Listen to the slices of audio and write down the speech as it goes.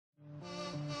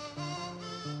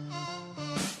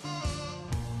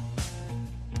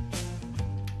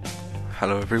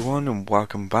Hello everyone and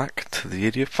welcome back to the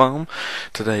Idiot Farm.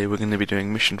 Today we're going to be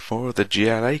doing mission 4 of the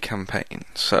GLA campaign,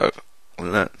 so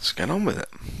let's get on with it.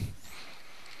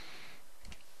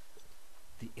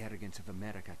 The arrogance of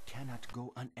America cannot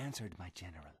go unanswered, my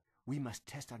general. We must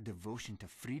test our devotion to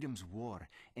freedom's war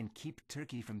and keep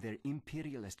Turkey from their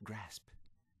imperialist grasp.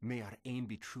 May our aim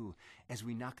be true as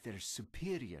we knock their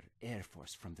superior air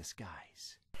force from the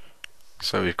skies.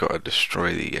 So we've got to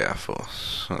destroy the Air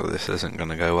Force. Well, this isn't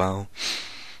going to go well.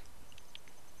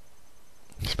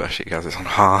 Especially because it's on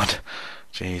hard.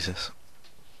 Jesus.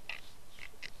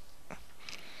 I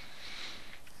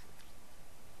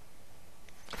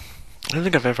don't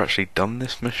think I've ever actually done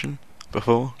this mission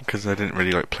before, because I didn't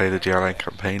really play the GLA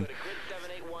campaign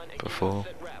before.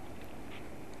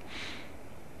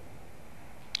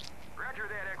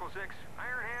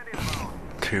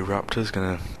 Two Raptors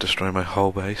gonna destroy my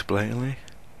whole base blatantly.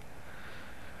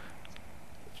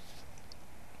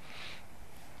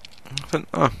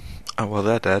 Oh well,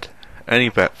 they're dead. Any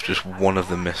bet just one of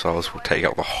the missiles will take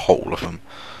out the whole of them.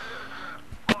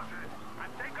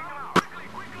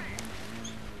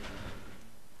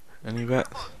 Any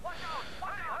bets?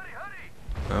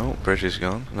 Oh, bridge is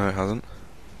gone. No, it hasn't.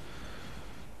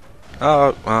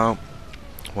 Oh, wow.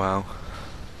 Wow.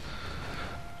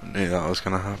 I knew that was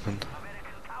gonna happen.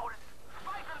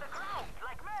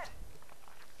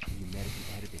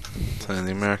 So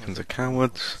the Americans are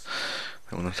cowards.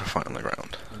 They want us to fight on the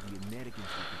ground.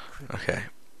 Okay.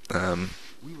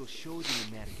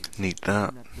 Need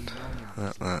that.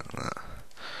 That.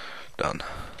 Done.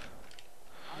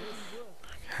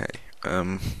 Okay. I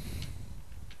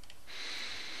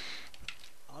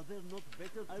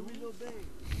will obey.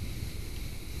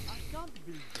 I can't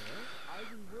build there. I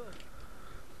will work.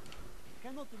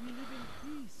 Cannot we live in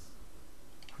peace?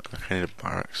 I need a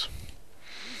barracks.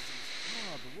 This is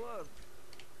hard work.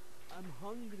 I'm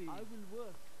hungry. I will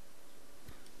work.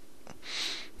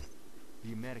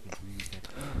 The Americans will use that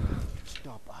air to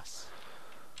stop us.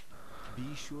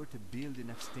 Be sure to build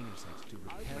enough stinger sites to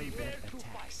repel their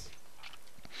attacks.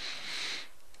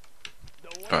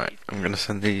 Alright, I'm gonna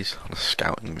send these on a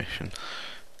scouting mission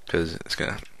because it's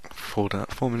gonna fall down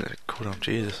 4-minute cooldown.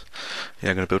 Jesus.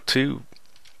 Yeah, I'm gonna build 2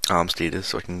 arms leaders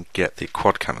so I can get the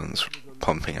quad cannons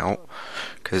pumping out,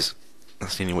 because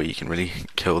that's the only way you can really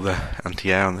kill the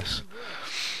anti-air on this.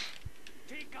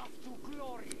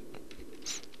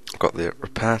 I've got the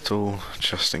repair tool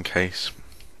just in case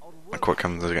my quad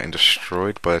cannons are getting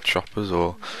destroyed by choppers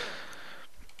or.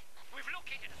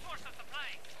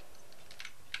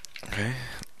 Okay,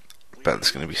 bet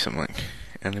there's going to be some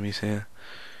enemies here.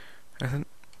 I think.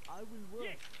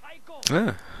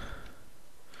 Yeah.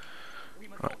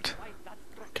 Right.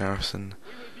 Garrison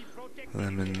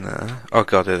them in there. Oh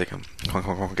god, here they come. Come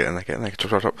on, get in there,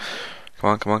 drop. Come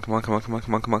on, you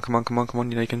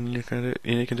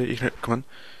can do it, come on.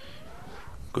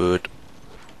 Good.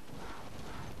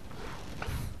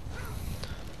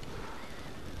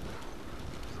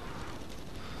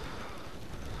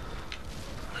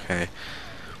 Okay.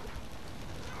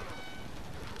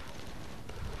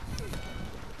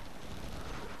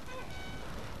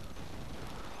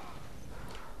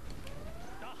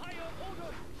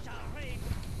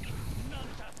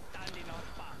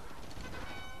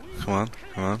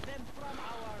 Come on.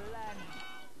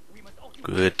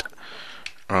 Good.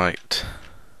 Right.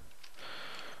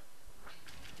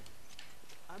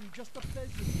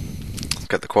 Let's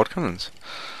get the quad cannons.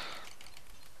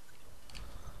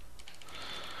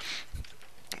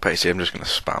 Basically, I'm just going to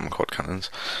spam quad cannons.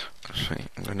 Actually,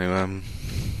 I'm going to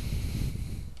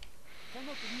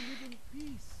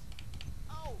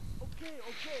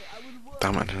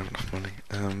damn it, I don't have enough money.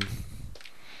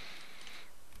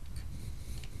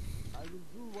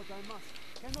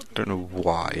 Don't know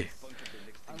why,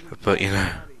 but you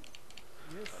know.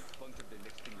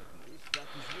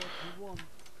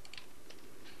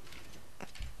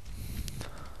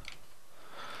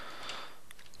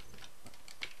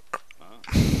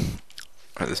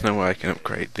 Right, there's no way I can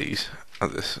upgrade these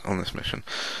on this mission,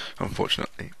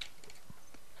 unfortunately.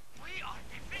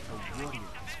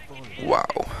 Wow.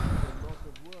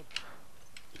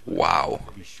 Wow.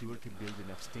 Be sure to build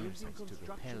enough stinger sites to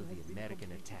repel the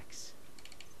American attacks.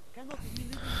 Cannot we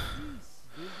live in peace?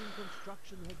 Building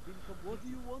construction has been what do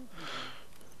you want me to?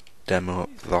 Demo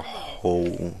up the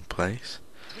whole place.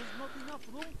 There's not enough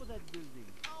room for that building.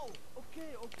 Oh,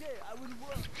 okay, I will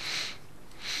work.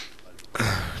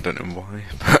 I don't know why,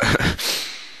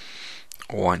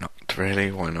 but why not?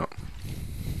 Really, why not?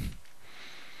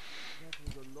 That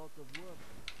was a lot of work.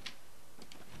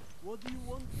 What do you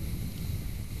want?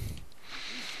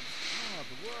 This is hard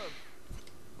work.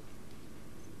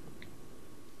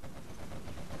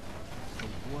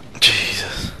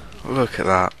 Look at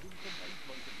that.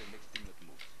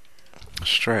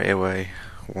 Straight away,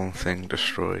 one thing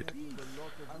destroyed.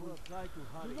 I will try to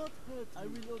hurry. Do not hurt. I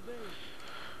will obey.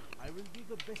 I will do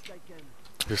the best I can.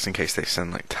 Just in case they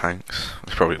send like tanks.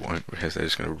 They probably won't because they're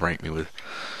just going to rank me with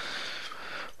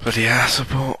bloody air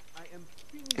support. I am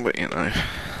But you know.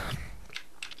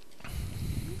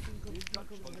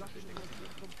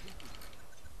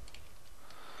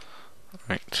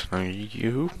 Right, now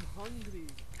you hungry.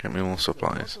 get me more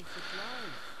supplies.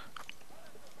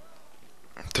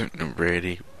 I don't know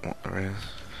really what there is.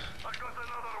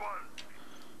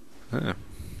 Oh.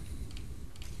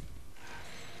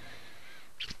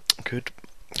 Good.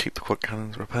 Keep the quad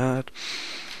cannons repaired.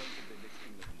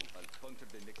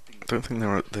 I don't think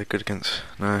they're good against.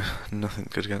 No, nothing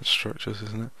good against structures,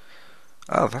 isn't it?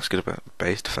 Oh, that's good about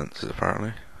base defences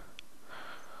apparently.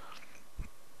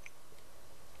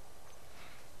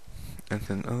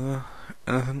 Anything other?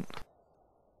 Anything?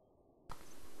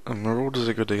 And marauders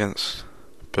are good against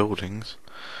buildings.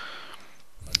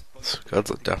 Scuds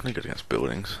are definitely good against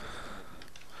buildings.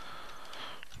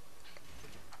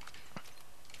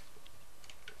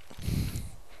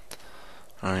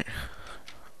 Right.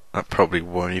 That probably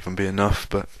won't even be enough,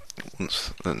 but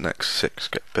once the next 6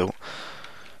 get built,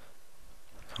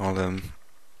 I'll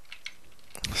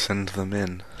send them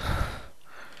in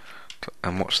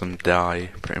and watch them die,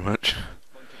 pretty much.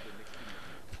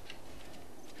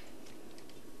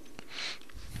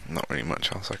 Not really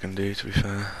much else I can do, to be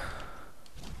fair.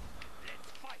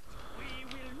 Let's fight. We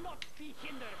will not be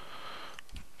hindered.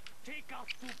 Take us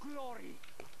to glory.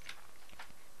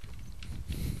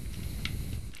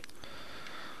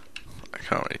 I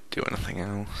can't really do anything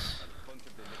else.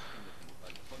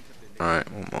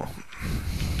 Alright, one more.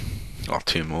 Oh,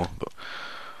 2 more, but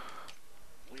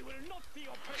We will not be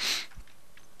oppressed.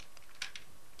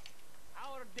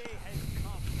 Our day has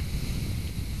come.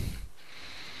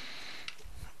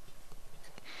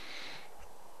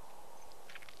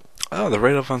 oh, the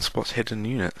radar van spots hidden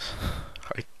units.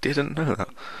 I didn't know that.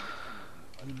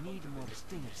 We need more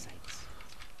stinger sites.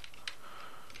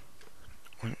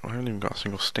 I haven't even got a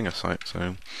single stinger site,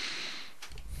 so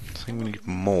saying we need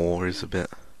more is a bit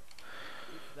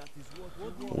That is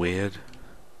what we want. weird.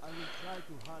 I will try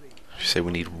to hurry. If you say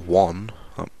we need 1,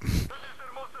 oh, This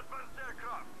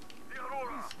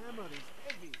hammer is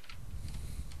heavy.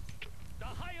 The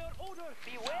higher order.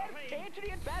 Beware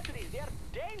Patriot batteries, they're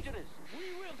dangerous. We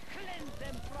will cleanse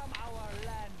them from our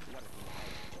land.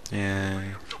 yeah.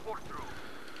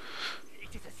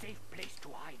 It is a safe place to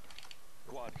hide.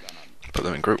 Put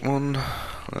them in group 1.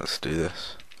 Let's do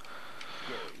this.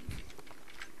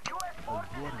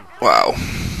 Wow.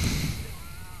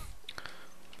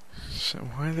 So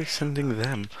why are they sending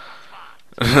them?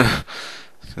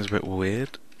 Seems a bit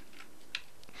weird.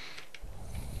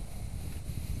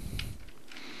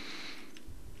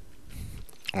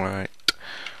 Alright.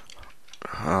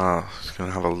 It's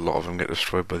gonna have a lot of them get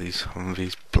destroyed by these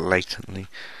Humvees blatantly.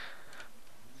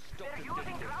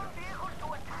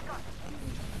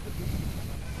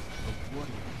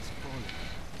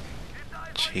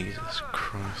 Jesus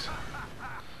Christ.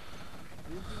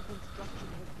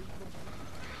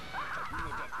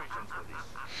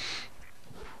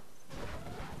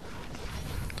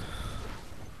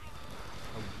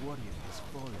 A warrior has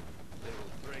fallen. They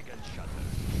will break and shatter.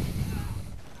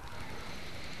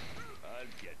 I'll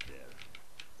get there.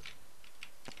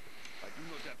 I do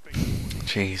not have patience.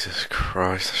 Jesus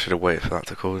Christ, I should have waited for that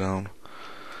to cool down.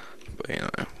 But you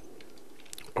know.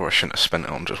 Or I shouldn't have spent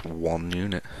it on just 1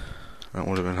 unit. That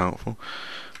would have been helpful.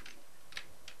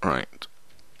 Right.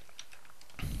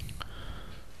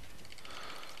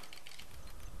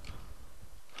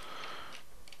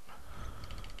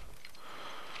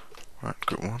 Right,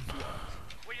 group 1.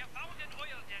 We have found an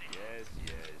oil derrick. Yes,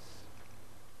 yes.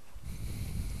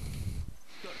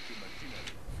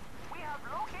 We have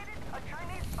located a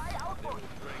Chinese spy outpost.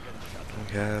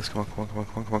 Yes, come on, come on, come on,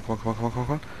 come on, come on, come on, come on, come on,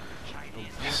 come on.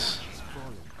 Yes.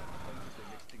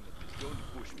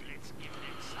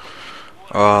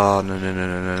 Oh, no, no, no,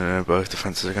 no, no, no, both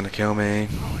defences are going to kill me.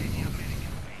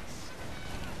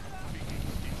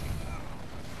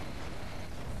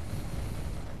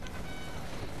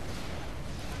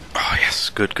 Oh, yes,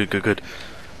 good, good, good, good.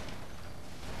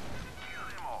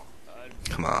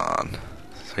 Come on.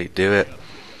 That's how you do it.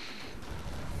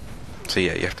 So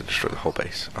yeah, you have to destroy the whole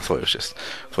base. I thought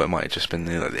it might have just been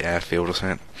near like the airfield or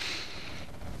something.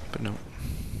 But no.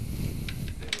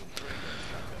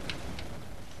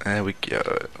 There we go.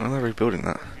 Oh, they're rebuilding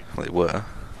that. Well, they were.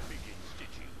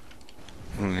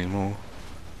 Not anymore.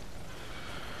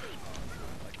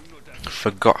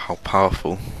 Forgot how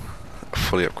powerful a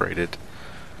fully upgraded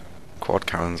quad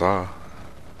cannons are.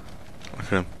 Look at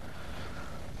them.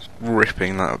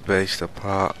 Ripping that base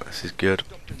apart. This is good.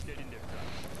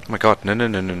 Oh my god, no, no,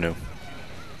 no, no, no.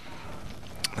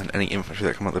 And any infantry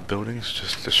that come out of the buildings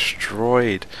just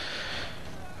destroyed.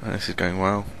 And this is going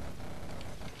well.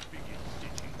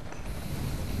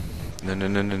 No, no,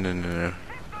 no, no, no, no, no.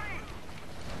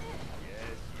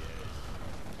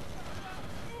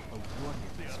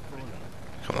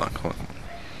 Come on, come on.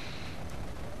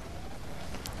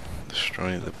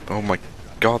 Destroy the... Oh my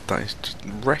god, that is just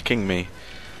wrecking me.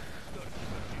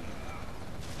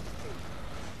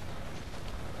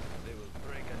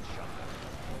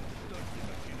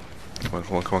 Come on,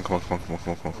 come on, come on, come on, come on, come on, come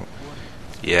on, come on.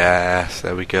 Yes,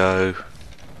 there we go.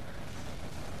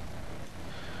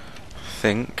 I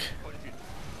think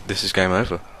this is game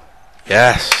over.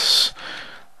 Yes!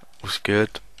 Was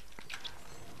good.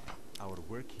 Our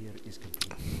work here is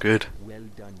complete. Good. Well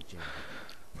done, General.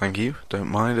 Thank you. Don't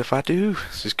mind if I do.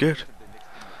 This is good.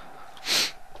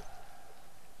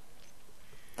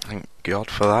 Thank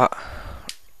God for that.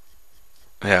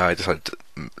 Yeah, I decided to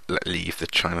leave the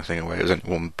China thing away. It was only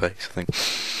one base, I think.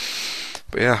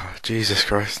 But yeah, Jesus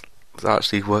Christ, that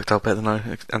actually worked out better than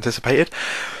I anticipated.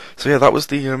 So yeah, that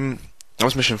was mission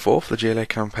 4 for the GLA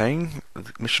campaign.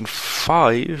 Mission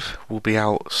 5 will be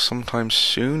out sometime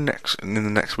soon, in the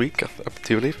next week, I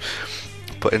do believe.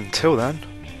 But until then,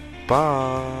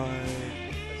 bye.